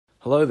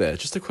Hello there,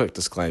 just a quick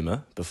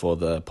disclaimer before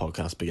the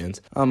podcast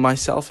begins.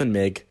 Myself and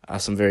Meg are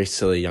some very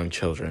silly young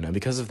children, and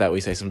because of that we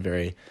say some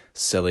very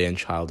silly and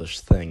childish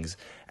things.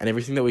 And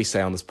everything that we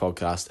say on this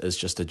podcast is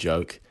just a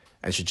joke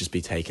and should just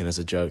be taken as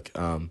a joke.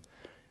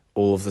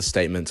 All of the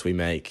statements we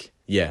make,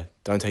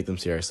 don't take them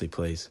seriously,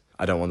 please.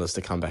 I don't want this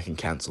to come back and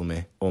cancel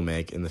me, or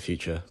Meg, in the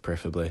future,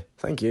 preferably.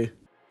 Thank you.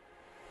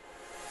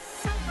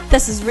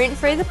 This is Rent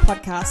Free the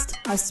podcast,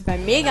 hosted by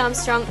Meg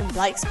Armstrong and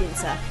Blake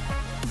Spencer.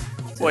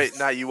 Wait,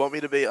 no, you want me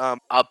to be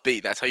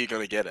upbeat? That's how you're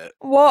gonna get it.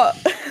 What?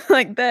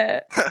 Like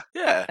that?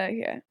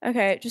 Yeah.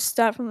 Okay, just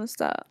start from the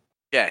start.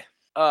 Yeah.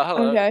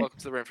 Hello. Okay. Welcome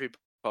to the Rent Free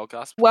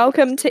podcast.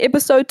 Welcome to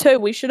episode 2.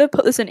 We should have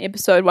put this in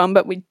episode 1,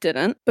 but we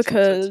didn't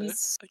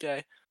because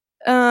Okay.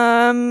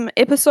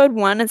 episode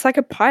 1, it's like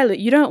a pilot.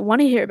 You don't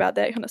want to hear about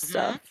that kind of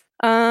stuff.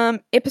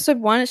 Episode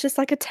 1, it's just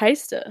like a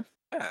taster.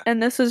 Yeah.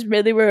 And this is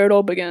really where it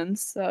all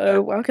begins.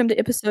 So welcome to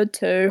episode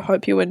 2.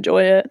 Hope you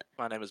enjoy it.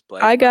 My name is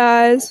Blake. Hi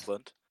guys.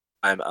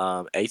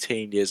 I'm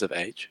 18 years of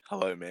age.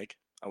 Hello, Meg.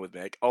 I'm with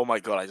Meg. Oh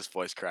my god, I just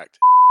voice cracked.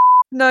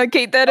 No,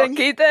 keep that in.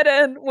 Keep that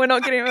in. We're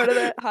not getting rid of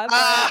that. High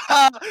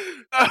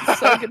five.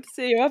 So good to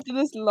see you after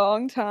this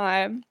long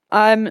time.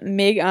 I'm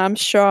Meg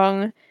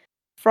Armstrong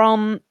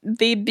from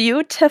the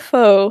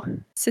beautiful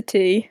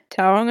city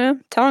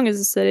Tauranga. Tauranga is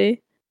a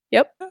city.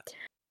 Yep.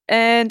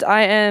 And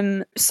I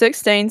am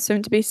 16,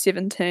 soon to be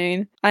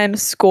 17. I am a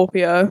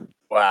Scorpio.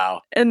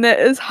 Wow. And that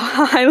is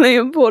highly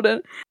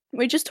important.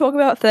 We just talk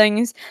about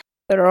things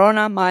that are on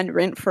our mind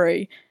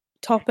rent-free.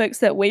 Topics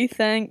that we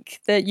think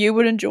that you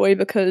would enjoy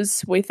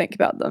because we think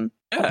about them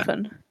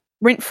often.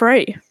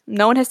 Rent-free.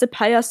 No one has to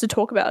pay us to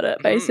talk about it,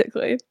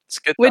 basically. It's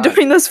good. We're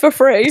doing this for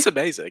free. It's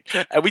amazing.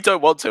 And we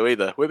don't want to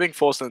either. We're being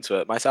forced into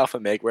it. Myself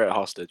and Meg, we're at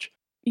hostage.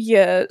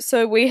 Yeah,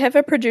 so we have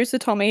a producer,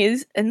 Tommy.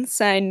 He's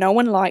insane. No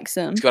one likes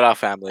him. He's got our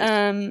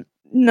families.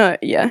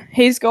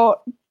 He's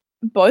got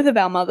both of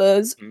our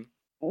mothers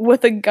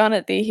with a gun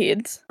at their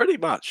heads. Pretty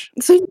much.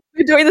 So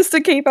we're doing this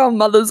to keep our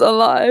mothers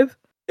alive.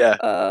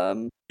 Yeah.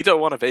 We don't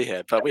want to be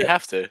here, but we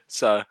have to.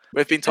 So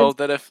we've been told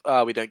that if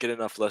we don't get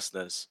enough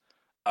listeners,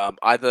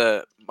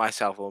 either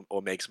myself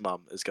or Meg's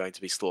mum is going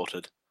to be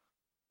slaughtered.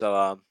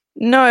 So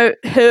No,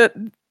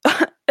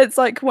 it's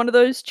like one of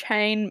those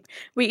chain.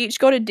 We each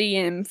got a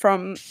DM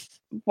from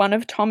one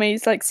of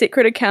Tommy's like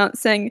secret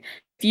accounts saying,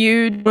 if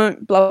you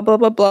don't blah blah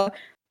blah blah,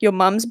 your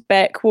mum's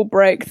back will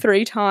break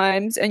 3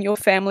 times and your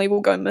family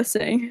will go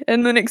missing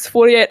in the next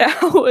 48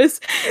 hours.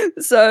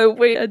 So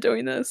we are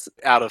doing this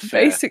out of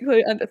fear.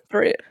 Basically under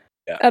threat.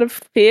 Yeah. Out of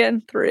fear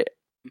and threat.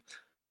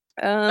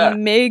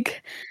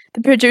 Meg,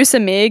 the producer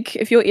Meg,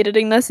 if you're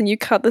editing this and you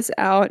cut this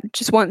out,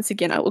 just once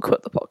again I will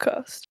quit the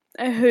podcast.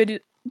 I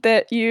heard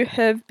that you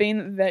have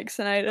been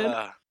vaccinated.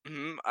 I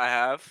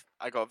have.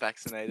 I got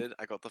vaccinated.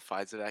 I got the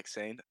Pfizer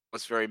vaccine. It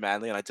was very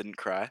manly and I didn't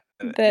cry.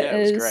 That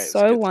is great.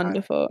 so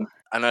wonderful.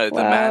 I know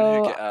the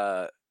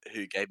man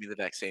who gave me the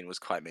vaccine was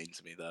quite mean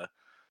to me though.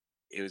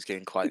 He was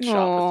getting quite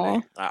sharp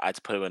with me. I had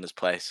to put him in his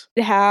place.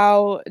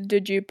 How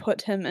did you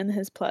put him in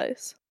his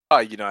place? Oh,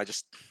 I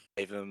just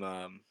gave him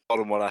told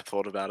him what I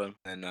thought about him,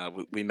 and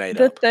we made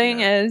up. The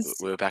thing is,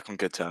 we're back on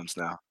good terms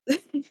now.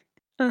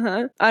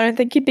 I don't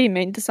think you'd be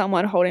mean to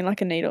someone holding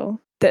like a needle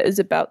that is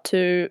about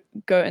to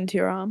go into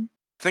your arm.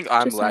 I think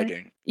I'm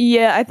lagging.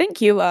 Yeah, I think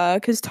you are,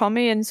 because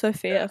Tommy and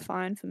Sophia are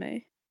fine for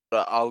me.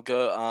 But I'll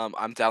go.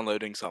 I'm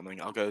downloading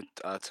something. I'll go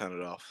turn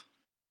it off.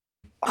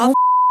 Oh,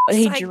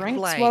 he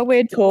drinks while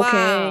we're talking.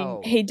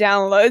 Wow. He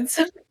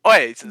downloads.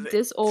 Wait,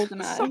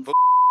 disorganized.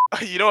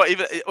 You know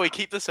what?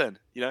 Keep this in.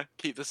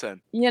 Keep this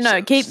in.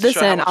 Keep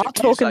this in. I'll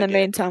talk in the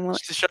meantime.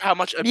 Just to show how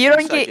much abuse you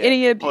don't get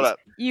any abuse. Hold up.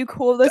 You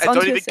call this onto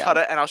don't even yourself. cut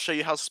it, and I'll show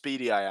you how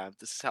speedy I am.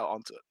 This is how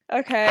onto it.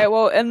 Okay.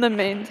 Well, in the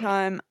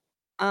meantime,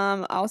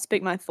 I'll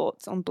speak my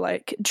thoughts on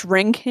Blake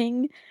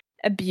drinking,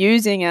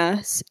 abusing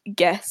us,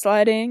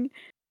 gaslighting,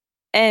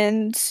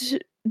 and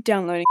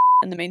downloading.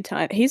 In the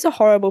meantime, he's a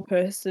horrible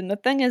person. The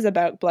thing is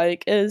about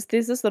Blake is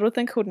there's this little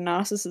thing called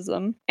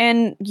narcissism,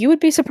 and you would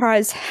be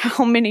surprised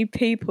how many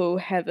people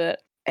have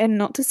it. And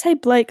not to say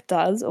Blake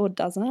does or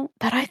doesn't,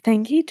 but I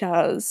think he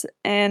does.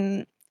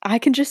 And I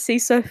can just see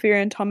Sophia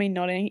and Tommy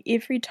nodding.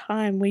 Every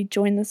time we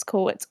join this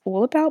call, it's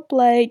all about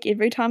Blake.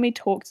 Every time he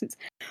talks, it's,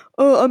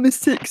 oh, I'm a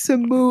sex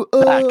symbol.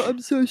 Oh,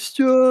 I'm so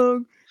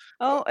strong.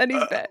 Oh, and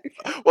he's back.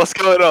 What's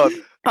going on?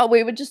 Oh,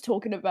 we were just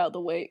talking about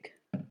the week.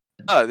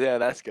 Oh, yeah,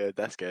 that's good.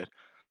 That's good.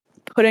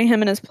 Putting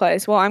him in his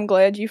place. Well, I'm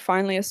glad you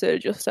finally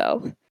asserted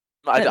yourself.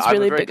 I'm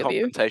really a very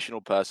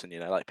confrontational person,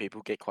 like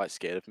people get quite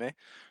scared of me.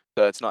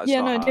 So it's not.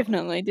 Hard.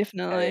 Definitely.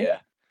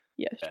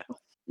 Yeah. Sure.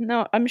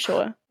 No, I'm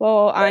sure.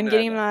 Well, I'm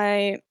getting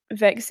my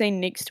vaccine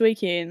next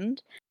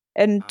weekend,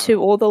 and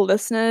to all the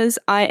listeners,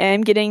 I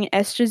am getting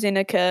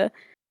AstraZeneca,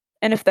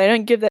 and if they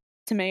don't give that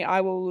to me,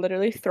 I will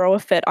literally throw a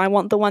fit. I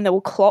want the one that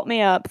will clot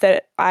me up,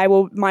 that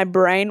my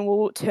brain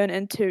will turn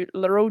into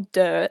literal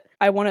dirt.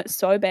 I want it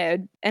so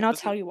bad, and I'll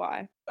tell you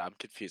why. I'm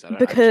confused. I don't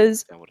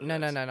because no.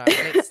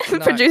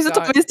 Producer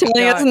Tommy's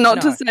telling us not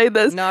to say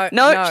this. No.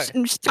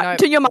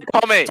 Turn your mic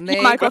off. Tommy,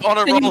 we're on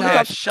a roll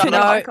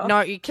here.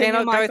 No, you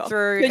cannot go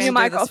through and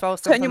do this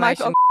false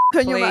information.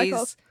 Turn your mic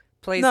off.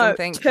 Please No, and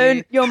thank you.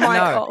 turn your mic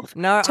No, off.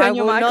 No, Turn I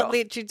your will mic not off.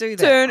 let you do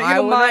that. Turn I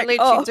your will not mic let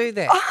off. you do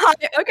that.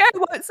 Okay, I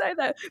won't say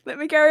that. Let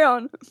me carry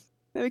on.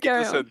 Let me Keep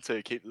carry this on. in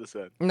too. Keep this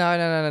in.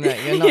 No.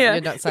 Yeah.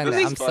 You're not saying This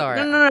that. is I'm fun.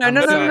 sorry. No, I'm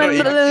no, sorry.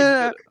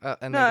 no.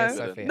 And there goes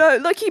No, Sophia. no,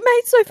 look, he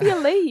made Sophia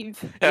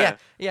leave. Yeah.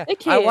 I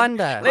Dickhead.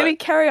 wonder. Let me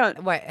carry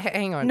on. Wait,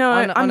 hang on. No,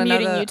 on I'm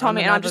muting another, you,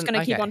 Tommy, and I'm just another-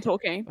 going to keep okay. on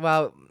talking.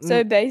 Well,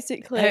 So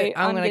basically, hey,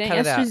 I'm I'm gonna getting cut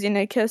it out.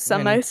 AstraZeneca.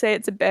 Some When- may say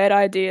it's a bad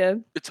idea,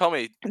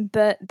 Tommy,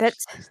 but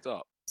that's...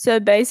 stop. So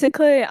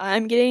basically,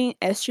 I'm getting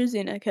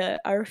AstraZeneca.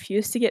 I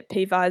refuse to get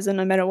Pfizer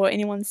no matter what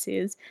anyone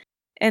says.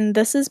 And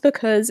this is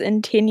because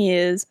in 10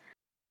 years,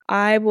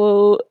 I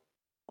will...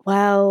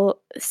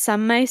 Well,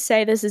 some may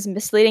say this is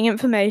misleading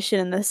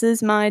information. This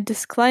is my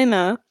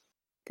disclaimer.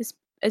 This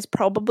is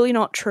probably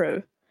not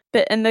true.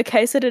 But in the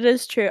case that it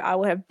is true, I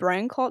will have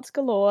brain clots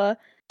galore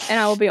and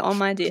I will be on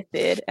my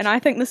deathbed. And I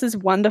think this is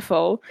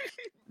wonderful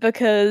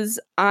because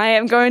I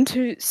am going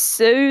to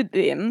sue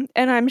them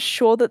and I'm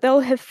sure that they'll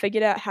have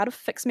figured out how to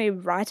fix me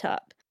right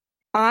up.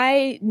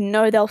 I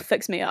know they'll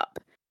fix me up.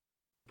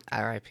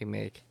 R.I.P.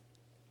 Meg.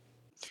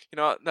 You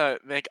know what? No,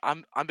 Meg,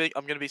 I'm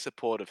gonna be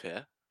supportive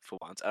here for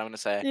once. I'm gonna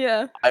say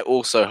Yeah. I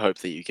also hope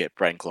that you get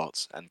brain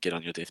clots and get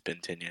on your deathbed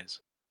in 10 years.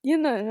 You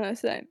know, no,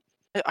 same.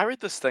 I read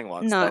this thing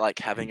once No. that like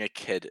having a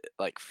kid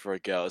like for a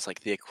girl is like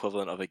the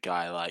equivalent of a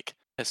guy like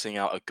pissing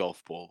out a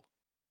golf ball.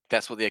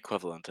 That's what the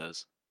equivalent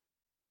is.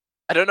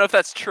 I don't know if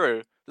that's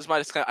true. This is my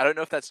disclaimer. I don't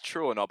know if that's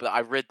true or not, but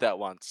I read that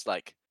once,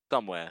 like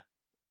somewhere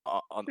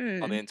on the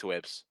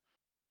interwebs.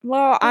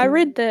 Well, I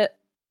read that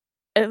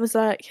it was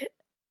like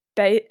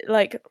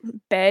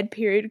bad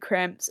period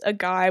cramps, a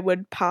guy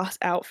would pass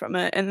out from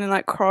it, and then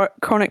like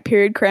chronic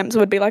period cramps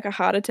would be like a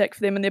heart attack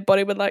for them, and their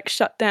body would like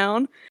shut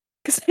down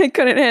because they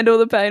couldn't handle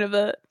the pain of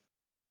it.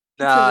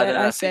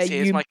 No. say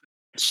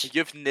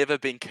You've never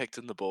been kicked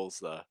in the balls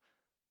though.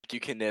 You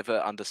can never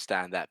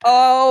understand that pain.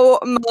 Oh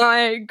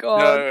my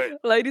god, No.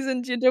 ladies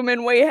and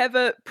gentlemen, we have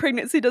a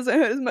pregnancy doesn't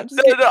hurt as much as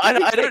No, I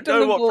getting don't kicked in know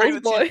the what balls,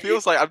 pregnancy boy.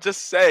 feels like. I'm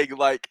just saying,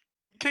 like,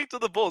 kicked in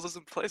the balls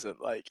isn't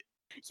pleasant. Like,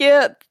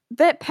 Yeah,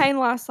 that pain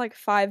lasts like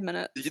 5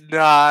 minutes.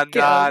 nah.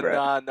 Get over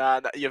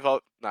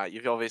it.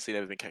 You've obviously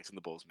never been kicked in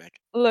the balls, Meg.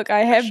 Look, I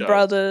have shows.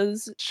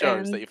 brothers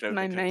Shows and that you've never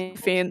my been kicked in main the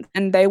balls. friend,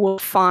 and they will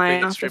fine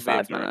Being after extremely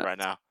 5 ignorant minutes. right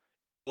now.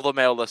 All the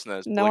male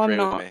listeners No, will I'm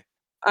agree with not.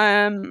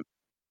 me.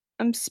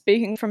 I'm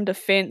speaking from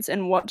defense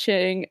and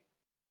watching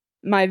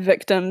my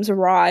victims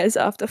rise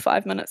after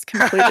 5 minutes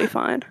completely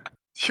fine.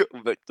 Your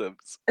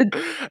victims.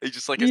 You're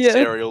just like a Yeah.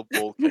 serial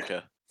ball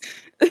kicker.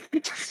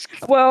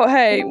 Well,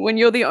 hey, when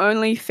you're the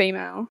only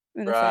female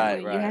in the Right,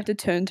 family, you right. have to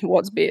turn to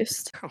what's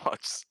best. Just walk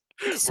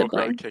Sibling.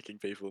 around kicking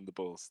people in the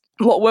balls.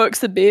 What works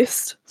the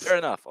best. Fair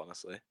enough,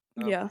 honestly.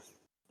 Yeah.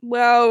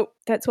 Well,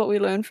 that's what we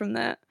learned from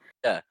that.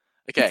 Yeah.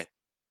 Okay.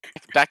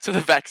 Back to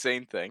the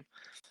vaccine thing.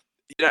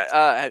 You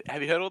know,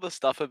 have you heard all the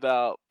stuff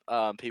about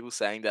people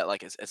saying that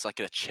like it's like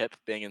a chip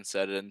being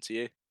inserted into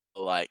you?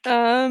 Like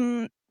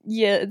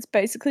Yeah, it's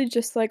basically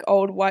just like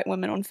old white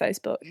women on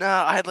Facebook. no,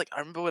 I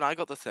remember when I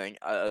got the thing,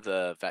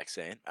 the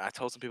vaccine, and I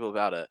told some people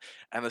about it,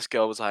 and this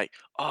girl was like,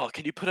 "Oh,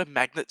 can you put a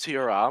magnet to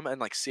your arm and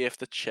like see if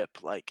the chip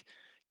like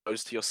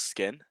goes to your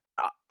skin?"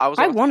 I was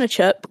I honestly want a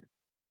chip.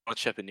 a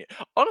chip in you.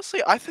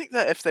 Honestly, I think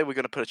that if they were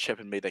gonna put a chip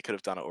in me, they could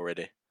have done it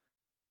already.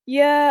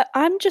 Yeah,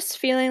 I'm just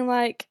feeling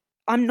like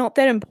I'm not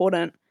that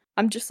important.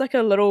 I'm just like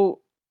a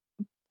little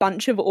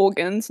bunch of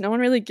organs. No one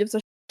really gives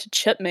a to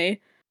chip me.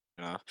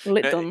 Yeah.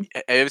 Let You know, them.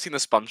 have you ever seen the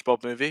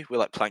SpongeBob movie where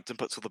like Plankton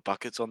puts all the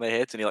buckets on their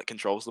heads and he like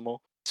controls them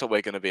all? That's what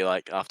we're gonna be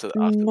like after.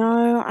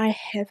 No, I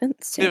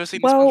haven't seen. Never seen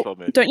the Well, SpongeBob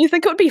movie? don't you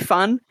think it would be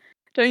fun?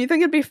 Don't you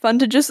think it'd be fun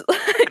to just like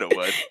It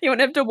would. you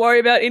wouldn't have to worry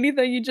about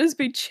anything? You'd just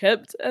be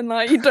chipped and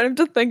like you don't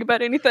have to think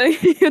about anything.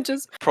 You're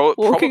just walking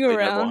Probably no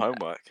around. more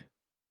homework.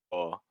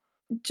 Or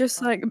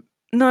Just like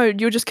no,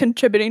 you're just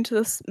contributing to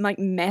this like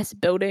mass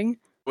building.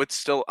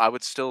 I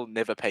would still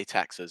never pay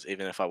taxes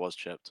even if I was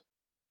chipped.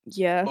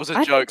 Yeah, It was a I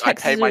think joke. I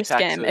pay taxes are my a scam.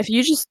 taxes. If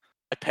you just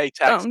I pay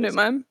oh, taxes. never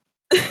mind.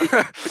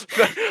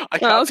 I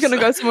No, I was gonna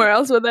go somewhere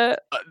else with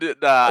that.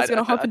 Nah, I was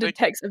gonna hop I into think,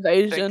 tax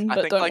evasion, I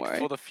but think don't like worry.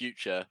 for the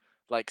future,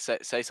 like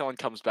say someone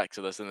comes back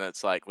to this and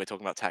it's like we're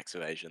talking about tax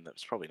evasion.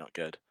 That's probably not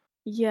good.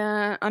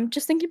 Yeah, I'm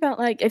just thinking about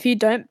like if you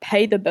don't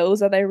pay the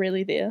bills, are they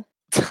really there?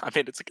 I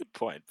mean, it's a good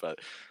point, but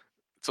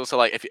it's also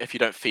like if you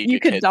don't feed You your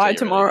could kids, die are you really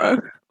tomorrow.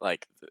 there?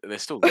 Like they're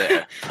still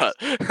there, but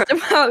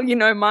Well, you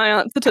know my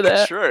answer to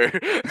that. true.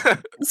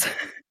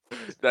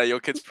 No, your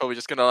kid's probably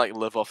just gonna like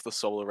live off the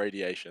solar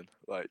radiation.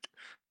 Like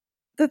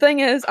The thing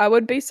is, I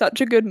would be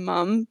such a good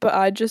mum, but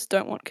I just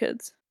don't want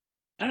kids.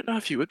 I don't know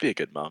if you would be a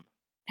good mum.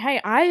 Hey,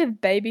 I have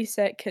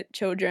babysat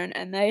children,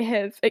 and they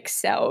have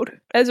excelled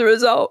as a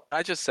result.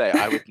 I just say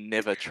I would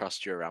never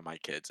trust you around my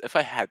kids. If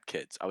I had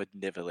kids, I would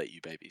never let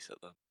you babysit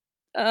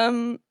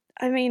them.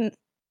 I mean,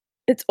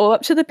 it's all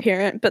up to the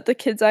parent, but the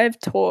kids I've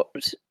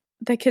babysat,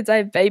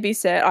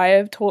 I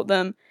have taught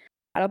them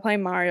how to play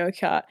Mario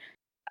Kart,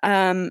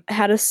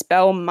 how to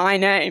spell my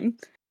name.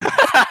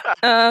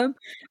 I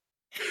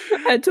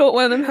taught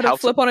one of them how to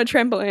flip on a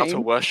trampoline. How to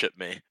worship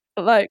me.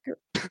 Like,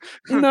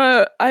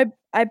 no,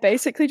 I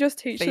basically just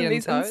teach Feet them and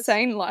these toes?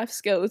 insane life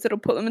skills that'll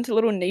put them into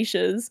little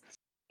niches,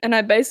 and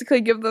I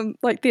basically give them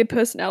like their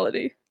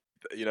personality.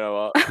 You know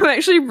what? I'm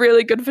actually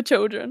really good for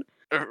children.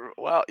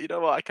 Well, you know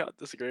what? I can't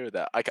disagree with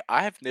that.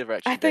 I have never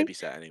actually think-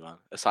 babysat anyone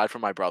aside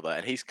from my brother,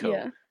 and he's cool.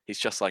 Yeah. He's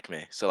just like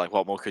me. So like,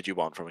 what more could you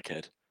want from a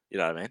kid? You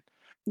know what I mean?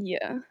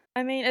 Yeah.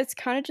 I mean, it's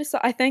kind of just,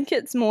 I think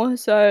it's more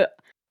so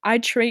I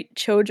treat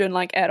children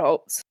like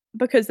adults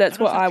because that's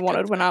know if what I that's a good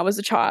wanted when thing. I was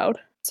a child.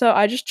 So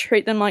I just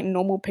treat them like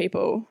normal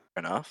people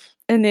Fair enough.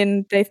 and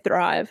then they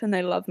thrive and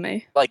they love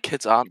me. Like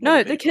kids aren't. No,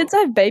 normal the people. kids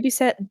I've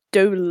babysat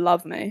do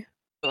love me.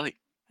 Like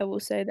I will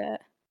say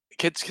that.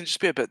 kids can just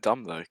be a bit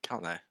dumb though,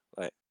 can't they?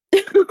 Like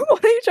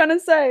What are you trying to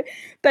say?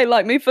 They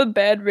like me for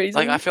bad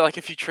reasons. I feel like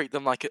if you treat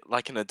them like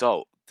an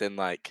adult, then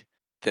like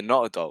they're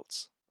not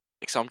adults.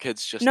 Like some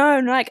kids just No,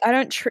 like I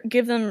don't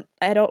give them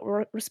adult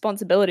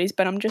responsibilities,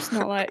 but I'm just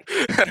not like,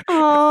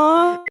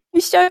 oh, you're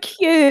so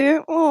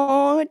cute.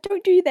 Oh,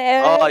 don't do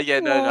that. Oh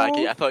yeah, no,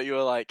 Aw." I thought you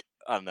were like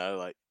I don't know,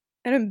 like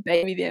I don't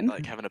baby them.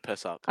 having a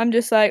piss up. I'm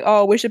just like,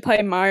 oh, we should play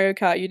Mario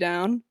Kart. You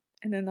down?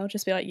 And then they'll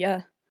just be like,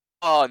 yeah.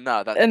 Oh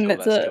no, that's And cool.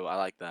 that's That's it. cool. I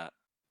like that.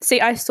 See,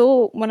 I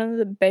saw one of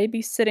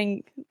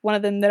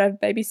them that I've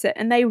babysat,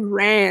 and they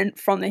ran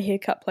from the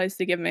haircut place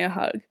to give me a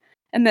hug.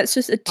 And that's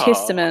just a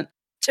testament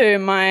to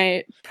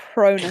my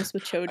proness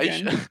with Are you,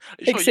 children.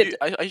 sure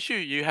are you sure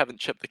you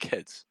haven't chipped the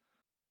kids?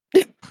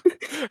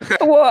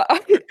 Well,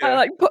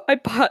 Yeah.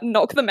 I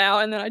knock them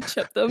out and then I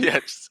chip them. Yeah,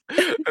 just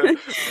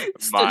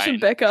Stitch them mine.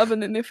 back up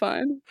and then they're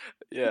fine.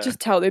 Yeah.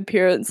 Just tell their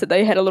parents that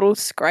they had a little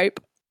scrape.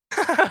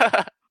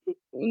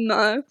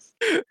 No,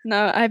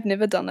 I've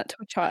never done that to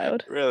a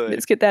child. Really?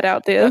 Let's get that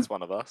out there. That's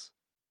one of us.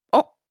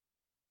 Oh.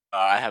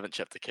 I haven't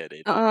chipped a kid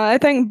either. I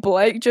think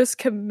Blake just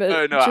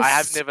committed. No, I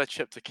have never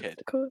chipped a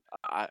kid.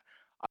 I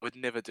would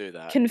never do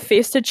that.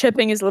 Confessed to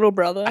chipping his little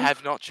brother. I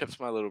have not chipped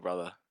my little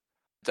brother.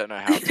 Don't know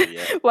how to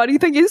yet. Why do you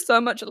think he's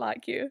so much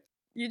like you?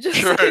 You just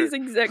True. he's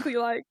exactly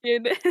like you.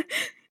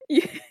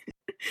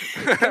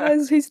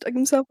 Guys, he's dug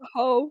himself a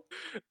hole.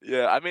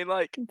 Yeah, I mean,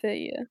 like, But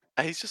yeah.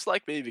 he's just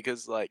like me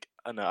because, like,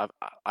 I don't know,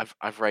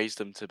 I've raised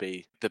him to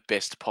be the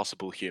best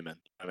possible human.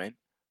 I mean,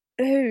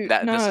 Ew,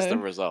 this is the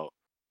no. result.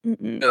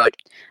 Mm-mm. Like,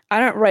 I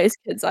don't raise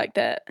kids like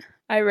that.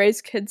 I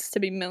raise kids to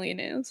be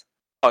millionaires.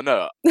 oh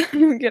no,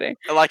 I'm kidding.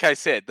 like I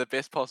said, the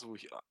best possible.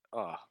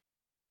 Oh,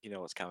 you know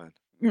what's coming.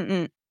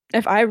 Mm-mm.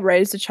 If I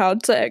raised a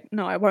child sick,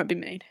 no, I won't be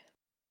made.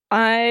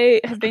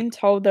 I have been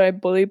told that I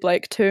bully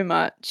Blake too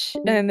much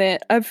and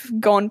that I've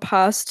gone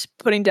past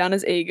putting down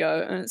his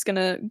ego and it's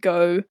gonna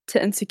go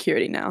to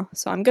insecurity now.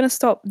 So I'm gonna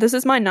stop. This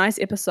is my nice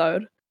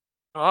episode.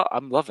 Oh,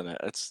 I'm loving it.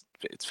 It's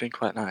been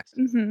quite nice.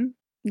 Mm-hmm.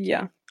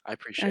 Yeah. I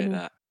appreciate know.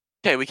 that.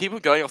 Okay, we keep on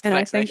going off the And I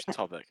think vaccination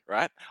topic,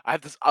 right? I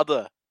have this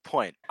other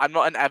point. I'm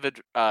not an avid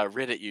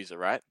Reddit user,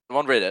 right? I'm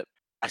on Reddit.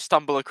 I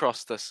stumble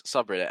across this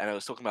subreddit and it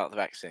was talking about the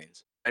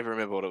vaccines. I don't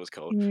remember what it was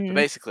called. But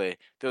basically,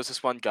 there was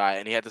this one guy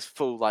and he had this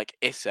full like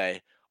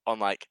essay on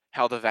like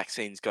how the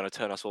vaccine's gonna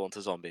turn us all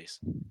into zombies.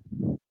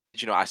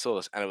 Did you know I saw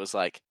this and it was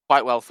like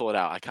quite well thought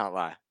out, I can't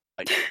lie.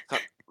 Like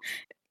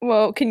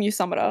Well, can you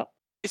sum it up?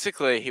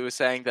 basically he was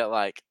saying that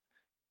like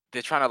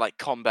they're trying to like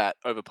combat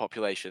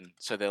overpopulation,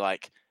 so they're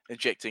like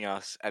injecting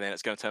us and then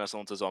it's gonna turn us all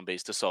into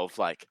zombies to solve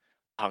like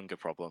a hunger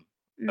problem.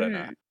 I don't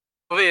know.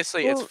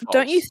 Obviously it's Well, false.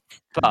 don't you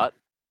but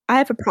I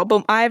have a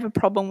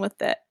problem with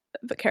that.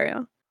 But carry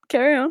on.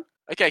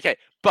 Okay.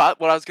 But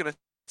what I was gonna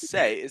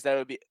say is that it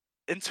would be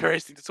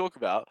interesting to talk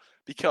about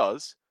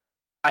because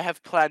I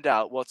have planned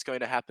out what's going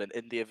to happen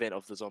in the event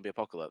of the zombie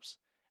apocalypse.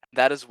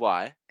 That is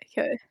why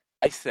Okay.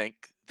 I think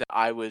that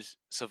I would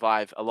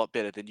survive a lot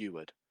better than you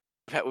would.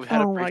 We've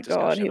had a Oh brief my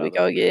discussion god, here we about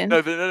go that. again.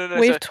 No.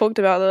 We've So talked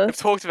about we've this.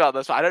 talked about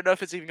this, but I don't know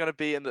if it's even going to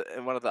be in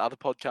one of the other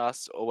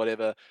podcasts or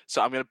whatever.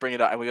 So I'm going to bring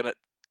it up, and we're going to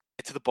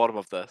get to the bottom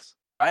of this,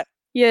 right?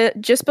 Yeah,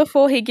 just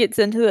before he gets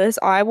into this,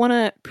 I want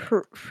to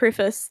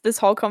preface this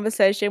whole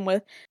conversation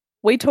with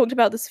we talked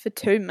about this for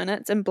 2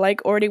 minutes, and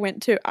Blake already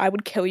went to I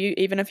would kill you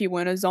even if you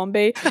weren't a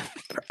zombie.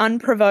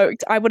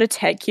 Unprovoked, I would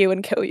attack you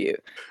and kill you.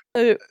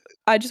 So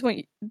I just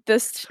want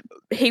this.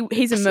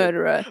 He's a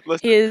murderer.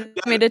 He is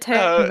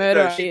meditating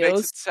murder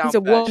ideals. He's a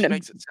woman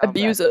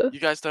abuser. You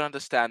guys don't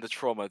understand the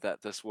trauma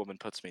that this woman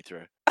puts me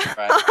through.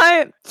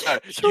 Right?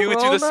 You would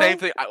do the same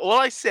thing. All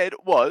I said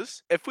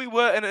was, if we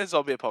were in a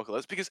zombie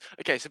apocalypse, because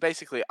okay, so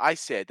basically, I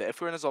said that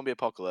if we're in a zombie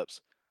apocalypse,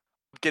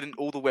 I'm getting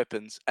all the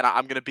weapons, and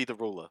I'm gonna be the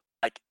ruler.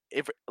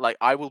 Like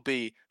I will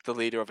be the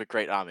leader of a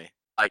great army.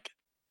 Like,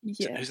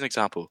 Yeah. who's an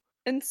example?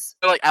 And So,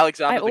 like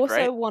Alexander I the also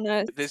Great. want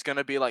to. There's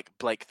gonna be like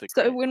Blake the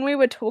So Great. when we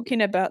were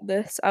talking about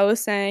this, I was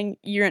saying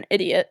you're an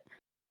idiot.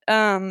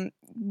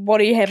 What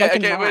do you have like a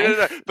knife? Wait,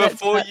 no. That's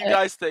Before about you it.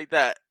 guys think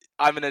that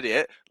I'm an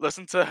idiot,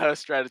 listen to her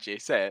strategy.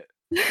 Say it.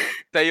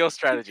 Say your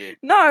strategy.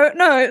 No.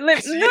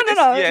 Yes,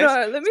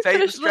 Let me say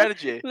finish. the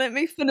strategy. Let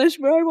me finish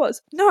where I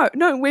was. No.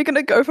 We're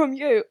gonna go from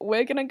you.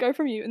 We're gonna go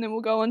from you, and then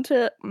we'll go on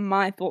to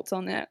my thoughts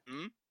on that.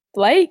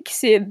 Blake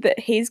said that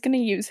he's going to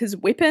use his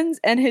weapons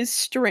and his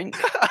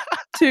strength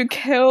to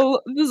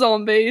kill the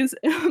zombies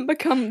and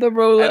become the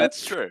ruler. And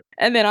it's true.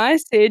 And then I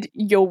said,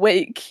 you're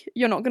weak.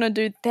 You're not going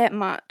to do that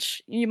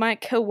much. You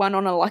might kill one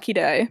on a lucky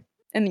day,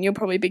 and then you'll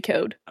probably be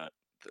killed.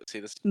 See,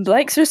 this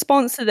Blake's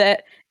response to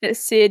that, it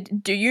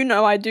said, do you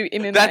know I do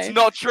MMA? That's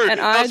not true. And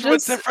That's from a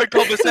different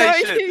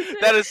conversation.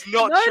 That is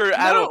not true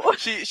at all.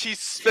 She's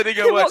spinning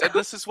her words, and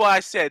this is why I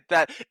said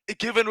that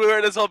given we're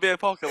in a zombie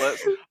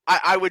apocalypse,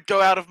 I would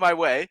go out of my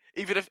way,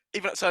 even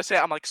so I say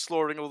I'm like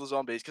slaughtering all the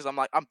zombies because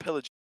I'm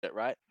pillaging it,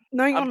 right?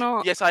 No, you're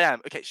not. Yes, I am.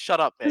 Okay, shut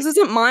up, Meg. This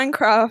isn't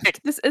Minecraft. Hey,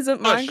 this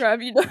isn't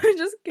Minecraft. You don't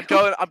just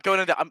go. I'm going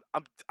in there.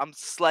 I'm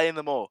slaying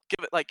them all.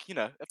 Give it like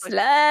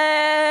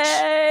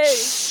slay.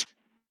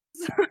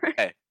 Sorry.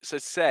 Okay, so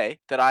say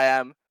that I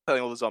am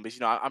killing all the zombies.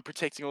 I'm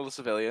protecting all the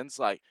civilians,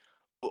 like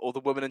all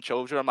the women and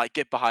children. I'm like,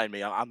 get behind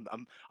me. I'll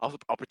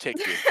protect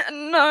you.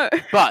 No.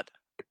 But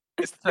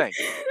it's the thing.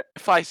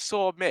 If I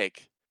saw Meg,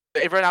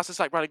 everyone else is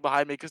like running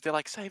behind me because they're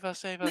like, save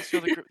us.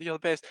 You're the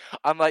best.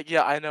 I'm like,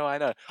 yeah, I know.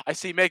 I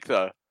see Meg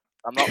though.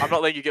 I'm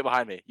not letting you get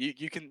behind me.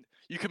 You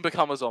can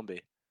become a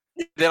zombie.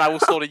 Then I will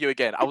slaughter you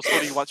again. I will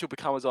slaughter you once you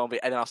become a zombie,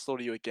 and then I'll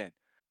slaughter you again.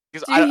 Do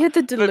you hear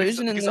the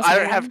delusion in this? I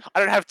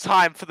don't have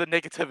time for the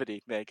negativity,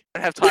 Meg. I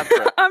don't have time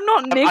for it. I'm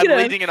not negative. I'm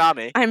leading an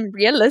army. I'm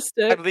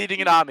realistic. I'm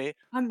leading an army.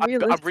 I'm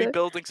realistic. I'm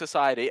rebuilding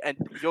society, and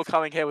you're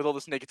coming here with all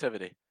this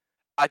negativity.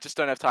 I just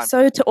don't have time.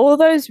 So to all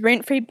those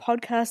rent-free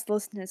podcast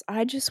listeners,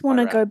 I just want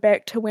to go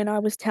back to when I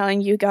was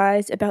telling you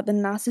guys about the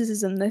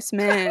narcissism this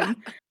man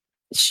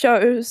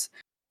shows.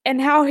 And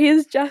how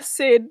he's just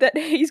said that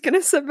he's going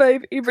to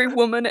survive every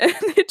woman and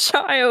their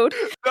child.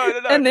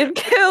 No. And then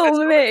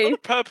kill me. It's not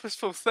a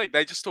purposeful thing.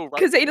 They just all run.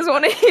 Because he doesn't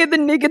want to hear the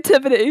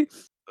negativity.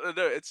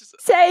 No, it's just...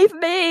 Save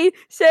me,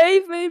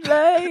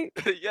 Blake.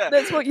 Yeah.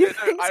 That's what you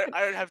think. I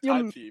don't have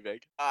time for you,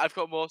 Meg. I've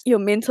got more... You're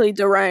mentally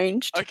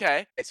deranged.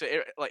 Okay. So,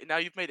 like, now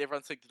you've made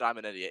everyone think that I'm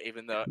an idiot,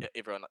 even though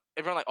everyone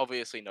like,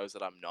 obviously knows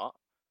that I'm not.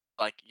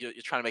 Like, you're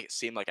trying to make it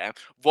seem like I am.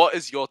 What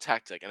is your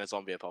tactic in a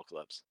zombie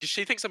apocalypse? Because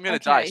she thinks I'm going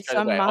to die straight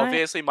away.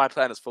 Obviously, my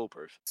plan is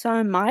foolproof.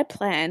 So my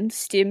plan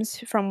stems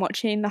from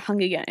watching the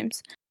Hunger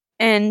Games.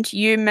 And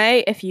you may,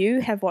 if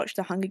you have watched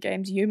the Hunger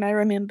Games, you may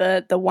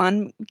remember the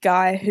one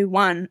guy who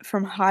won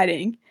from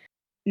hiding.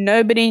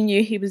 Nobody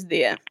knew he was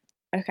there.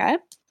 Okay?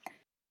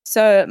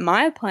 So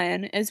my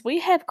plan is we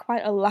have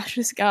quite a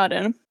luscious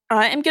garden.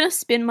 I am going to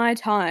spend my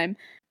time...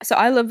 So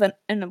I live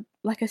in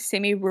a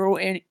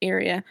semi-rural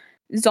area.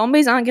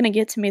 Zombies aren't going to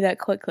get to me that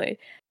quickly.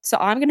 So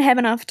I'm going to have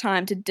enough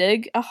time to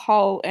dig a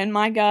hole in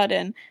my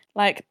garden,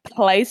 like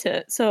plate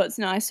it so it's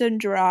nice and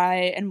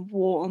dry and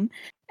warm.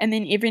 And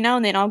then every now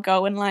and then I'll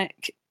go and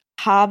like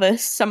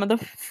harvest some of the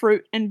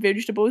fruit and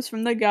vegetables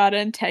from the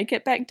garden, take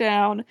it back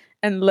down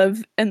and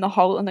live in the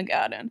hole in the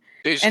garden.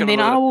 And then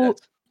I will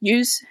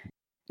use...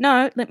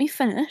 No, let me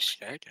finish.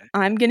 Okay.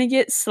 I'm going to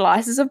get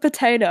slices of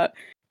potato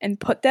and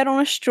put that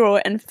on a straw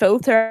and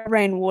filter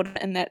rainwater,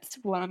 and that's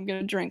what I'm going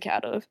to drink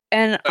out of.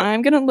 And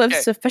I'm going to live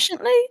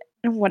sufficiently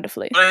and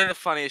wonderfully. One of the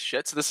funniest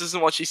shit, so this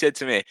isn't what she said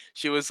to me.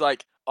 She was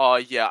like, oh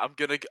yeah, I'm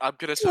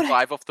gonna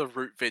survive off the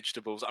root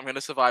vegetables. I'm going to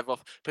survive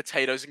off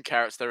potatoes and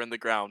carrots that are in the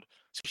ground.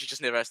 So she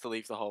just never has to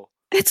leave the hole.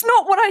 It's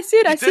not what I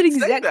said. I said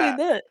exactly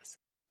this.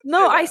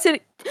 No, I said,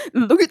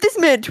 look at this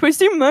man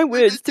twisting my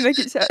words to make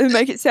it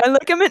sound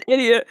like I'm an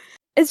idiot.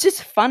 It's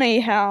just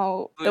funny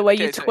how the way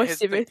you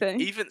twist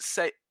everything. Even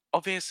say...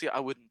 Obviously, I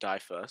wouldn't die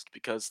first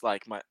because,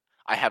 like,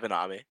 I have an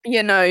army.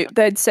 Yeah, no,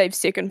 they'd save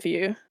second for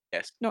you.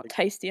 Yes. Not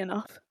tasty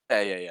enough.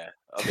 Yeah.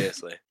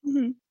 Obviously.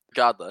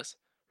 Regardless,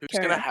 who's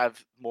gonna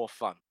have more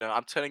fun?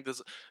 I'm turning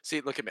this.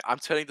 See, look at me. I'm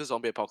turning the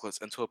zombie apocalypse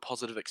into a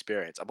positive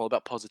experience. I'm all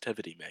about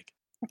positivity, Meg.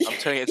 I'm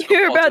turning it into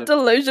You're about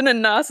delusion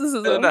and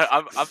narcissism. No,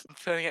 I'm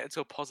turning it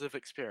into a positive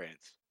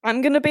experience.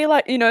 I'm gonna be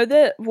like,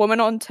 the woman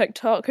on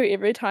TikTok who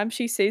every time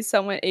she sees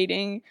someone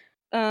eating,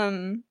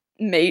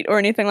 meat or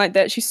anything like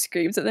that, she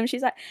screams at them.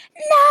 She's like,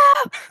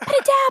 no, put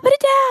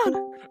it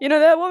down. You know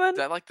that woman? Is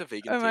that like the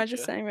vegan teacher? Am I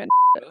just saying random?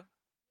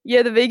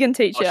 Yeah, the vegan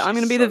teacher. I'm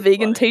gonna be so the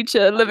vegan funny.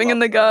 teacher living in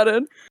the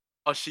garden.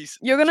 Oh, she's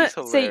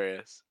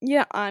hilarious. See,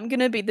 I'm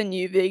gonna be the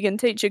new vegan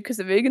teacher because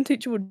the vegan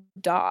teacher would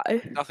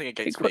die. Nothing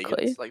against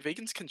quickly. vegans. Like,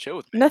 vegans can chill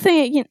with me. Nothing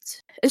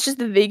against. It's just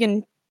the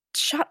vegan.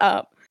 Shut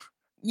up.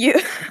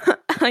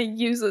 I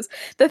use this.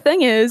 The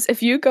thing is,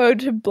 if you go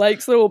to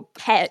Blake's little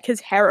pack,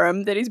 his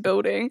harem that he's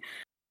building,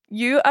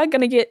 you are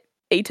gonna get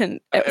eaten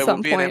at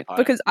some point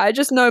because I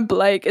just know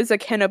Blake is a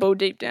cannibal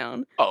deep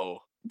down. Oh.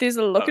 There's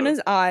a look in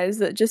his eyes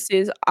that just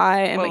says, I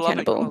am a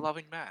cannibal. I'm a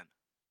loving man.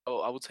 Oh,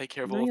 I will take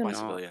care of all of my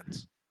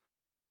civilians.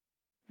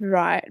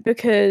 Right,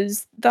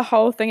 because the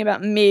whole thing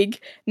about Meg,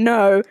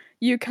 no,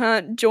 you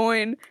can't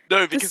join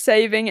the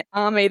saving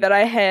army that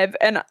I have,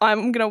 and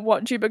I'm gonna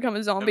watch you become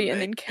a zombie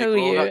and then kill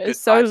you. It's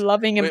so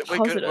loving and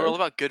positive. We're all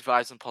about good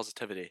vibes and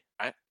positivity,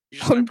 right?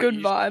 Good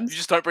vibes. You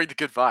just don't bring the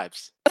good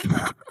vibes.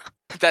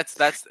 That's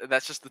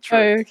just the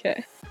truth.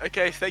 Okay.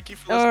 Okay, thank you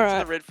for listening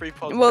to the Red Free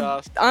podcast.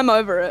 Well, I'm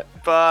over it.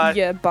 Bye.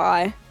 Yeah,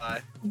 bye.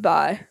 Bye.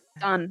 Bye.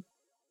 Done.